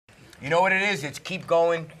You know what it is? It's keep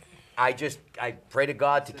going. I pray to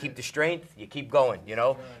God to keep the strength. You keep going, you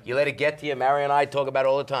know? You let it get to you. Mary and I talk about it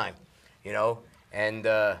all the time, you know? And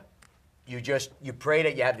you pray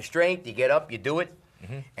that you have the strength, you get up, you do it,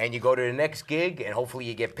 and you go to the next gig, and hopefully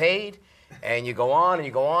you get paid, and you go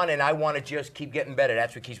on, and I want to just keep getting better.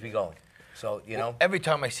 That's what keeps me going. So, you know? Every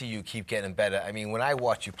time I see you keep getting better, I mean, when I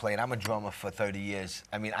watch you play, and I'm a drummer for 30 years,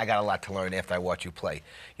 I mean, I got a lot to learn after I watch you play.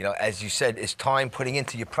 You know, as you said, it's time putting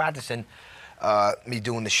into your practicing, me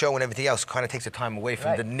doing the show and everything else kind of takes the time away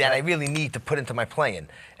from that I really need to put into my playing.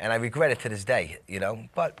 And I regret it to this day, you know?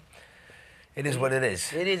 But it is what it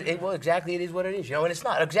is. It is, well, exactly, it is what it is, you know? And it's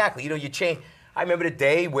not, exactly, you know, you change. I remember the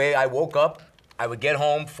day where I woke up, I would get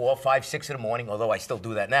home 4, 5, 6 in the morning, although I still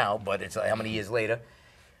do that now, but it's how many years later.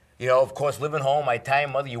 You know, of course, living home, my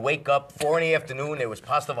Italian mother, you wake up, 4 in the afternoon, there was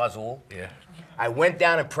pasta vazul. Yeah. I went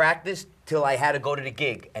down and practiced till I had to go to the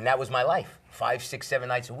gig, and that was my life, 5, 6, 7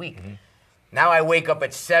 nights a week. Now I wake up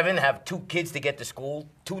at 7, have 2 kids to get to school,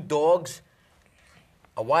 2 dogs,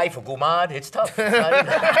 a wife, a gumad. It's tough. It's not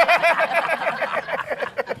easy.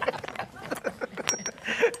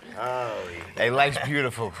 Oh, hey, life's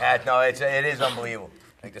beautiful. No, it is unbelievable.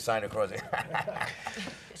 Like the sign across it.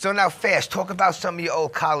 So now, Fast, talk about some of your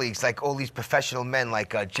old colleagues, like all these professional men,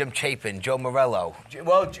 like Jim Chapin, Joe Morello.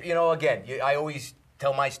 Well, you know, again, I always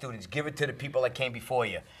tell my students, give it to the people that came before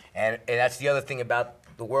you. And that's the other thing about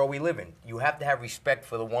the world we live in. You have to have respect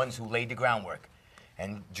for the ones who laid the groundwork.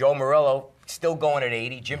 And Joe Morello, still going at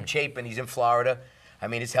 80. Jim Chapin, he's in Florida. I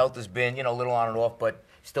mean, his health has been, you know, a little on and off, but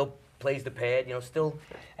still plays the pad, you know, still.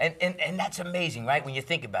 And that's amazing, right, when you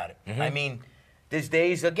think about it. I mean, there's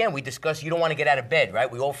days, again, we discuss, you don't want to get out of bed,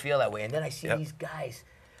 right? We all feel that way. And then I see these guys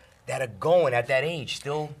that are going at that age,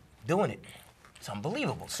 still doing it. It's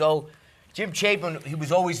unbelievable. So Jim Chapin, he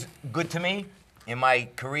was always good to me in my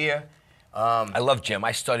career. I love Jim.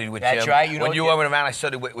 I studied with That's Jim. right. You know, when you were around, I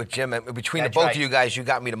studied with Jim. And between the both of you guys, you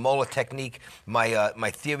got me the molar technique.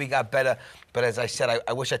 My theory got better. But as I said,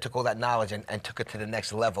 I wish I took all that knowledge and took it to the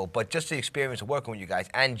next level. But just the experience of working with you guys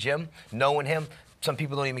and Jim, knowing him, some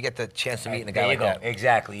people don't even get the chance to meet a guy like that.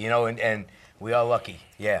 Exactly. You know, and we are lucky.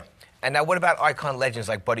 Yeah. And now, what about icon legends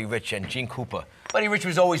like Buddy Rich and Gene Krupa? Buddy Rich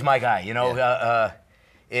was always my guy. You know,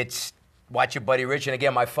 it's watching Buddy Rich. And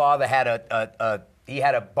again, my father had he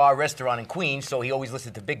had a bar restaurant in Queens, so he always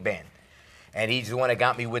listened to big band. And he's the one that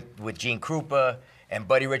got me with Gene Krupa and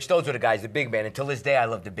Buddy Rich. Those were the guys, the big band. Until this day, I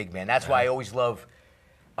love the big band. That's why I always love.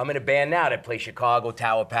 I'm in a band now that plays Chicago,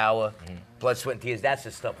 Tower Power, Blood, Sweat, and Tears. That's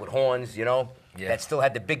the stuff with horns, you know. That still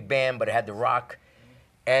had the big band, but it had the rock.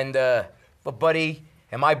 And but Buddy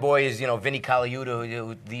and my boy is, you know, Vinny Colaiuta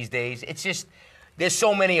who these days. It's just there's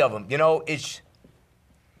so many of them. You know, it's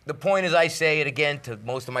the point is I say it again to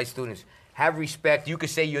most of my students. Have respect. You could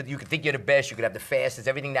say you could think you're the best. You could have the fastest.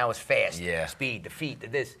 Everything now is fast. Yeah. Speed, the feet, the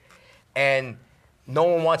this, and no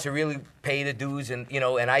one wants to really pay the dues. And you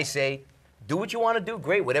know, and I say, do what you want to do.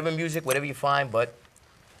 Great, whatever music, whatever you find, but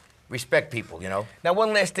respect people. You know. Now,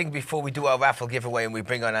 one last thing before we do our raffle giveaway and we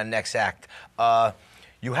bring on our next act.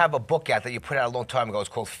 You have a book out that you put out a long time ago. It's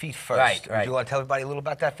called Feet First. Right. Do you want to tell everybody a little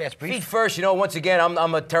about that, Fast, brief? Feet First. You know, once again,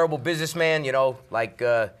 I'm a terrible businessman. You know, like.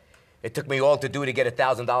 It took me all to do to get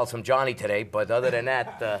 $1,000 from Johnny today, but other than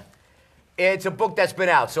that, it's a book that's been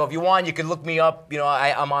out. So if you want, you can look me up. You know,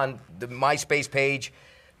 I'm on the MySpace page,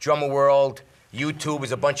 Drummer World. YouTube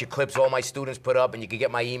is a bunch of clips all my students put up, and you can get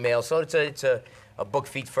my email. So it's a book,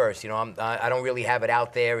 Feet First. You know, I don't really have it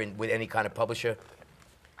out there with any kind of publisher.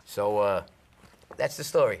 So that's the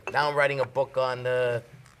story. Now I'm writing a book on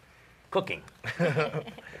cooking.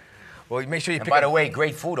 Well, make sure you pick by the way,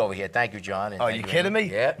 great food over here. Thank you, John. Oh, you kidding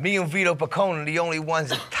me? Yeah. Me and Vito Pacone are the only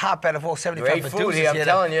ones at top out of all 75 great producers food here, I'm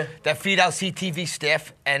telling you. That feed our CTV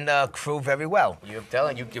staff and crew very well. I'm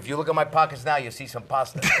telling you, if you look at my pockets now, you'll see some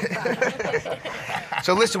pasta.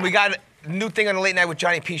 So listen, we got a new thing on the Late Night with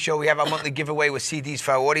Johnny P show. We have our monthly giveaway with CDs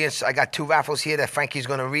for our audience. I got 2 raffles here that Frankie's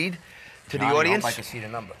going to read to the audience. I hope I can see the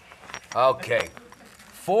number. Okay.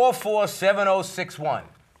 447061.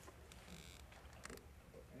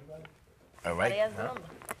 All right.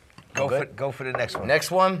 Go for the next one. Next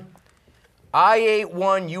one.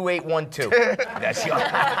 I81U812. That's yours.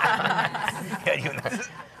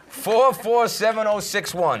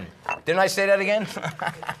 447061. Didn't I say that again?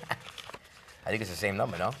 I think it's the same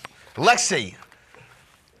number, no? Lexi,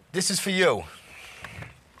 this is for you.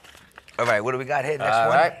 All right, what do we got here? Next one. All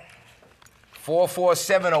right.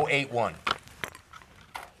 447081.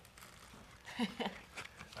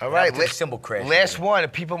 All right, symbol crash. Last one,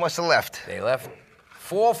 and people must have left. They left.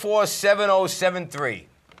 447073.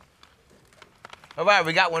 All right,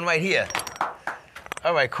 we got one right here.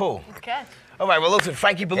 All right, cool. Okay. All right, well, listen,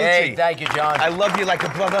 Frankie Bellucci. Hey, thank you, John. I love you like a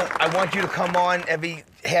brother. I want you to come on every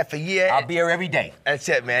half a year. I'll be here every day. That's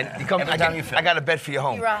it, man. You come, Every time you feel. I got a bed for your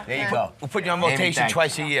home. There you go. We'll put you on Amy, rotation thanks.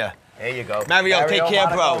 twice a year. There you go. Mario, take care,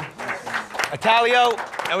 Monaco. bro.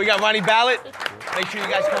 Italio, and we got Ronnie Ballett. Make sure you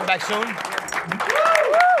guys come back soon.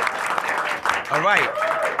 All right.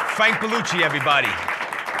 Frank Bellucci, everybody.